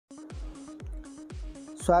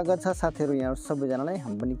स्वागत छ साथीहरु, यहाँ सबैजनालाई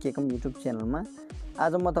हामी पनि केकम युट्युब च्यानलमा।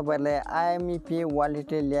 आज म तपाईहरुलाई आइएमपी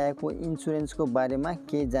वालेटले ल्याएको इन्स्योरेन्सको बारेमा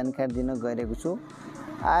केही जानकारी दिन गइरहेको छु।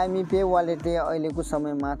 आइएमपी वालेटले अहिलेको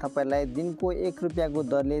समयमा तपाईहरुलाई दिनको 1 रुपैयाँको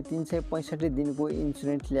दरले 365 दिनको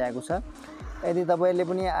इन्स्योरेन्स ल्याएको छ। यदि तपाईहरुले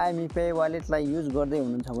पनि आइएमपी वालेटलाई युज गर्दै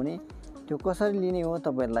हुनुहुन्छ भने त्यो कसरी लिने हो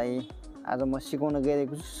तपाईहरुलाई आज म सिकाउन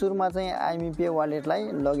गइरहेको छु। सुरुमा चाहिँ आइएमपी वालेटलाई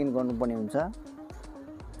लगइन गर्नुपर्ने हुन्छ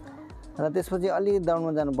र त्यसपछि अलि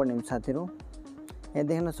डाउनमा जानुपर्ने हुन्छ साथीहरु। यहाँ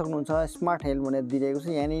देख्न सक्नुहुन्छ स्मार्ट हेल्थ भनेर दिइरहेको छ,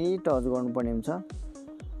 यहाँनिर टच गर्नुपर्ने हुन्छ।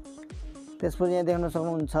 त्यसपछि यहाँ देख्न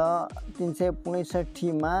सक्नुहुन्छ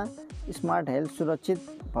 365 मा स्मार्ट हेल्थ सुरक्षित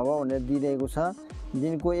भव भनेर दिइरहेको छ।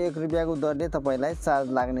 दिनको 1 रुपैयाँको दरले तपाईलाई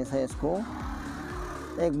चार्ज लाग्ने छ। यसको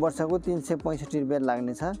 1 वर्षको 365 रुपैयाँ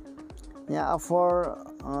लाग्ने छ। यहाँ अफर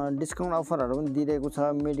डिस्काउन्ट अफरहरु पनि दिइरहेको छ,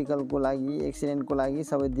 मेडिकलको लागि, एक्सिडेन्टको लागि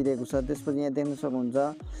सबै दिइरहेको छ। त्यसपछि यहाँ देख्न सक्नुहुन्छ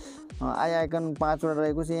आई आइकन 5 वटा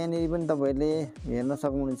रहेको छ। यहाँनिर पनि तपाईहरुले हेर्न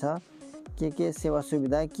सक्नुहुनेछ के सेवा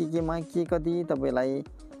सुविधा केमा के कति तपाईलाई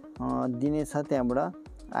दिने छ। त्यहाँबाट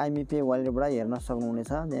आइएमपी वालेटबाट हेर्न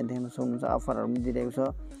सक्नुहुनेछ। यहाँ देख्न सक्नुहुन्छ अफरहरु पनि दिइरहेको छ।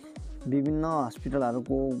 विभिन्न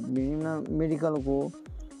हस्पिटलहरुको विभिन्न मेडिकलको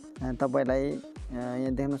तपाईलाई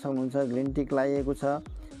यहाँ देख्न सक्नुहुन्छ ग्रीन टिक लागेको छ।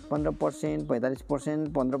 15%,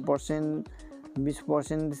 45%, 15%,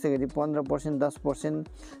 20%, त्यसै गरी 15%, 10%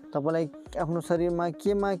 तपाईलाई आफ्नो शरीरमा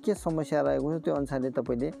के समस्या रहेको छ त्यो अनुसारले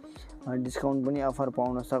तपाईले डिस्काउन्ट पनि अफर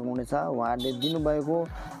पाउन सक्नुहुनेछ। उहाँहरूले दिनुभएको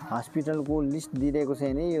हस्पिटलको लिस्ट दिइरहेको छ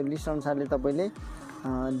नि, यो लिस्ट अनुसारले तपाईले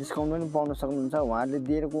डिस्काउन्ट पनि पाउन सक्नुहुन्छ। उहाँहरूले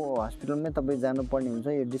दिएको हस्पिटलमै तपाई जानुपर्ने हुन्छ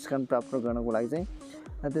यो डिस्काउन्ट प्राप्त गर्नको लागि चाहिँ।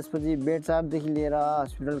 र त्यसपछि बेड चार्जदेखि लिएर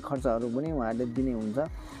हस्पिटल खर्चहरु पनि उहाँहरूले दिने हुन्छ।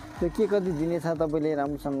 त्यो के कति दिने छ तपाईले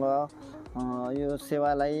राम्रोसँग यो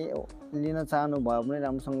सेवालाई लिन चाहनु भयो भने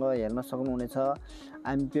राम्रोसँग हेर्न सक्नुहुनेछ।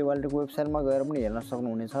 आइएमपी वालेटको वेबसाइटमा गएर पनि हेर्न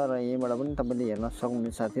सक्नुहुनेछ र यहीँबाट पनि तपाईले हेर्न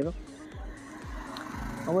सक्नुहुनेछ साथीहरु।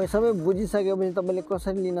 अब यो सबै बुझिसकेपछि तपाईले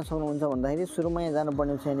कसरी लिन सक्नुहुन्छ भन्दाखेरि सुरुमा यहाँ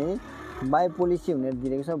जानुपर्ने हुन्छ। यहाँनिर बाइ पोलिसी भनेर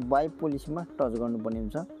दिएको छ, बाइ पोलिसीमा टच गर्नुपर्ने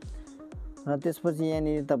हुन्छ। र त्यसपछि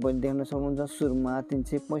यहाँनिर तपाईले देख्न सक्नुहुन्छ सुरुमा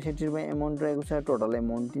 365 रुपैयाँ एमाउन्ट रहेको छ। Total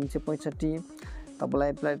amount 365।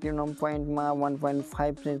 तपाईलाई प्लेटिनम पोइन्टमा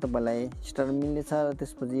 1.5 चाहिँ तपाईलाई स्टार मिल्ने छ र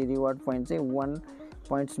त्यसपछि रिवार्ड पोइन्ट चाहिँ 1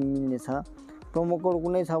 पोइन्ट्स मिल्ने छ। प्रोमो कोड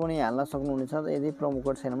कुनै छ भने हाल्न सक्नुहुनेछ, यदि प्रोमो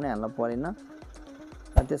कोड छैन भने हाल्न परेन।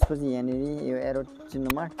 र त्यसपछि यहाँनिर यो एरो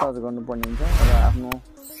चिन्हमा टच गर्नुपर्ने हुन्छ र आफ्नो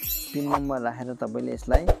पिन नम्बर राखेर तपाईले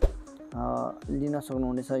यसलाई लिन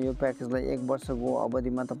सक्नुहुनेछ। यो प्याकेजलाई 1 वर्षको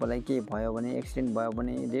अवधिमा तपाईलाई के भयो भने एक्सिडेन्ट भयो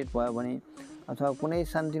भने, डेथ भयो भने अथवा कुनै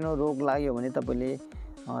सानोतिनो रोग लाग्यो भने तपाईले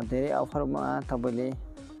धेरै अफरमा तपाईले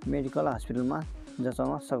मेडिकल हस्पिटलमा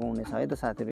जचाउन सक्नुहुनेछ है त साथीहरु।